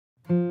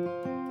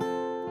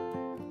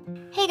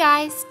Hey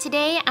guys,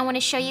 today I want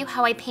to show you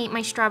how I paint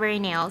my strawberry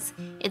nails.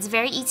 It's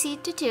very easy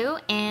to do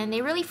and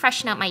they really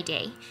freshen up my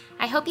day.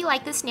 I hope you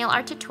like this nail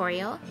art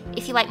tutorial.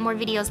 If you like more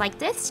videos like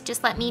this,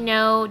 just let me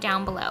know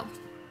down below.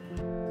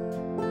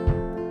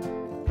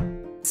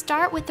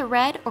 Start with the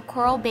red or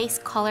coral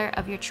based color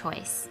of your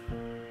choice.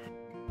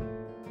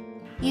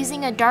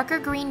 Using a darker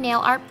green nail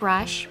art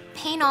brush,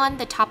 paint on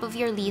the top of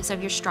your leaves of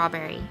your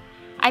strawberry.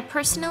 I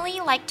personally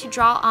like to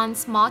draw on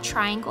small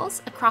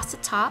triangles across the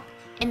top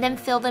and then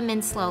fill them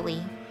in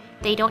slowly.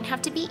 They don't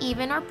have to be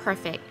even or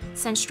perfect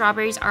since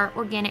strawberries are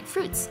organic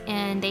fruits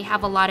and they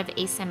have a lot of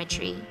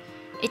asymmetry.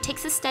 It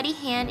takes a steady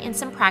hand and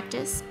some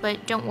practice,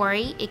 but don't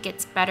worry, it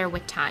gets better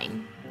with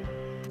time.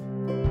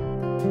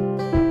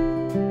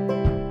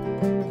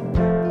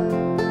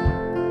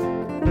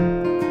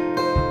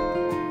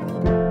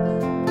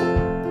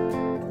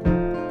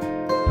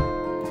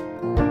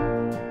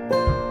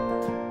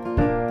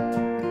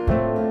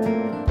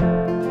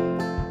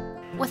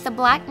 With a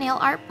black nail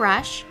art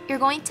brush, you're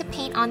going to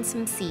paint on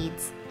some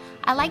seeds.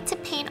 I like to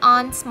paint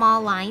on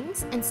small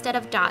lines instead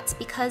of dots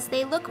because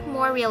they look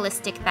more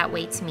realistic that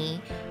way to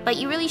me, but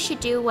you really should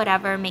do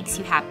whatever makes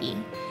you happy.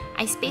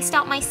 I spaced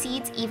out my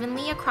seeds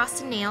evenly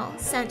across the nail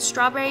since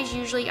strawberries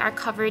usually are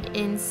covered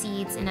in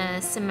seeds in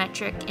a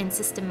symmetric and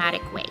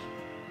systematic way.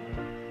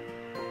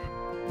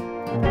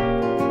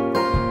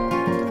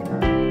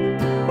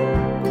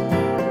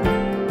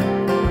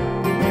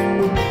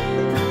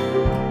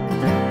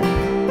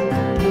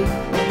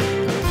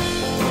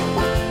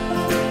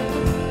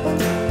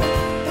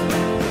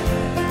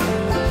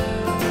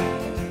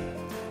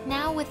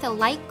 With a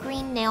light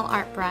green nail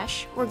art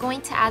brush, we're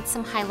going to add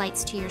some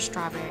highlights to your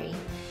strawberry.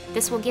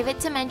 This will give it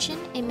dimension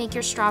and make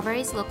your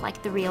strawberries look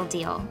like the real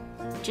deal.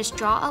 Just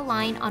draw a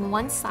line on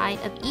one side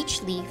of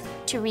each leaf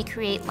to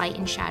recreate light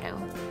and shadow.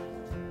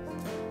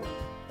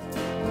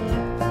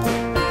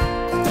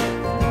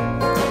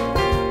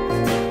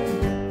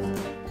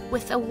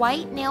 With a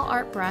white nail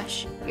art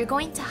brush, you're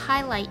going to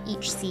highlight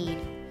each seed.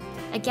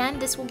 Again,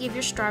 this will give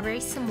your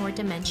strawberries some more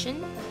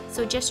dimension,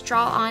 so just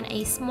draw on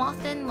a small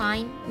thin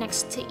line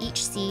next to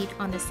each seed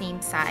on the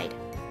same side.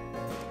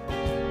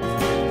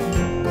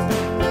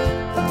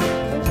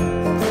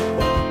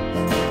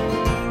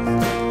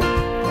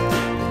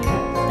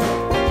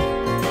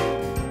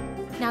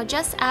 Now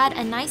just add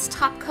a nice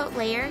top coat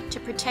layer to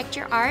protect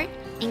your art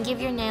and give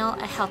your nail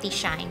a healthy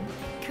shine.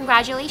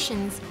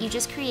 Congratulations, you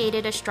just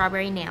created a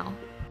strawberry nail.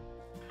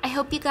 I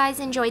hope you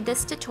guys enjoyed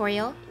this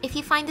tutorial. If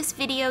you find this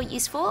video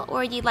useful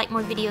or you'd like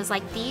more videos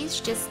like these,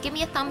 just give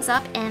me a thumbs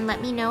up and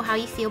let me know how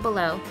you feel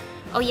below.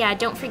 Oh yeah,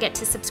 don't forget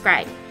to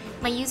subscribe.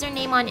 My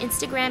username on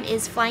Instagram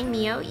is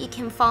FlyingMio. You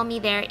can follow me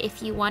there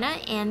if you wanna,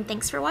 and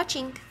thanks for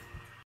watching.